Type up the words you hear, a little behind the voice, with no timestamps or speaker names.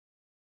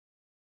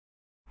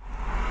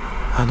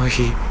あの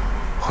日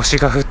星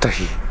が降った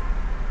日、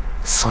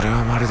それ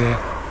はま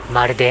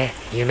るで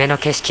夢の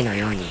景色の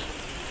ように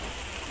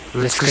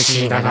美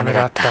しい眺め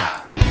だった。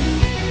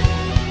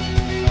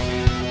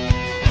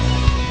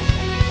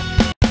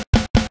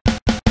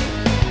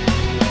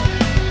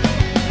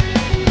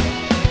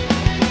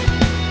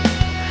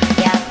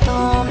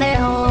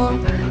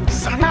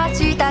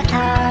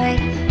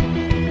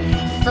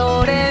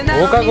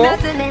放課後？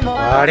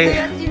悪い、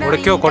俺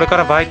今日これか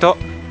らバイト。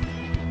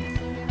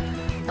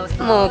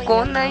もう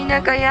こんな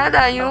田舎や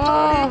だよ。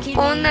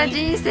こんな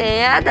人生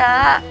や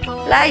だ。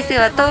来世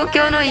は東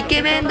京のイ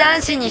ケメン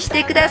男子にし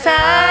てください。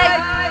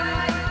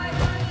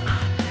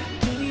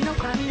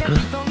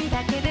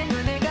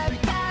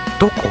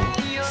どこ？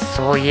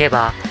そういえ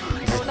ば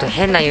ずっと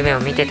変な夢を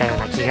見てたよう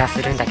な気が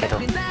するんだけど、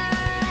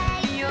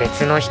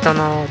別の人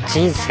の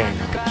人生の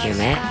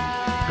夢？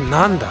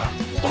なんだ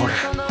これ。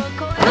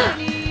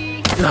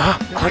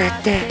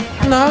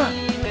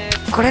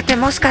これって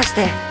もしかし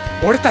て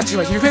俺たち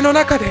は夢の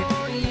中で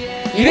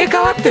入れ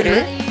替わって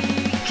る？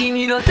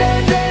君の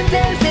全然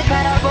前世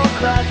から僕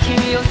は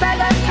君を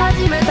探し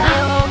始めたよ。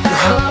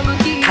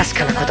確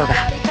かなことが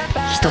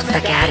一つ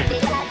だけある。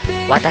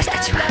私た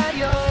ちは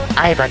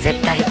会えば絶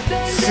対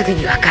すぐ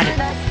にわかる。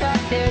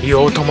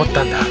言おうと思っ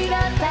たんだ。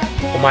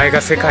お前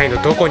が世界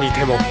のどこにい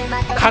ても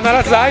必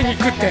ず会いに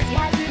行くって。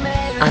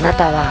あな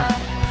たは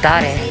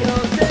誰？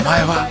お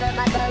前は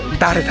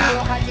誰だ？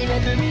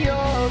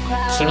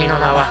君の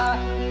名は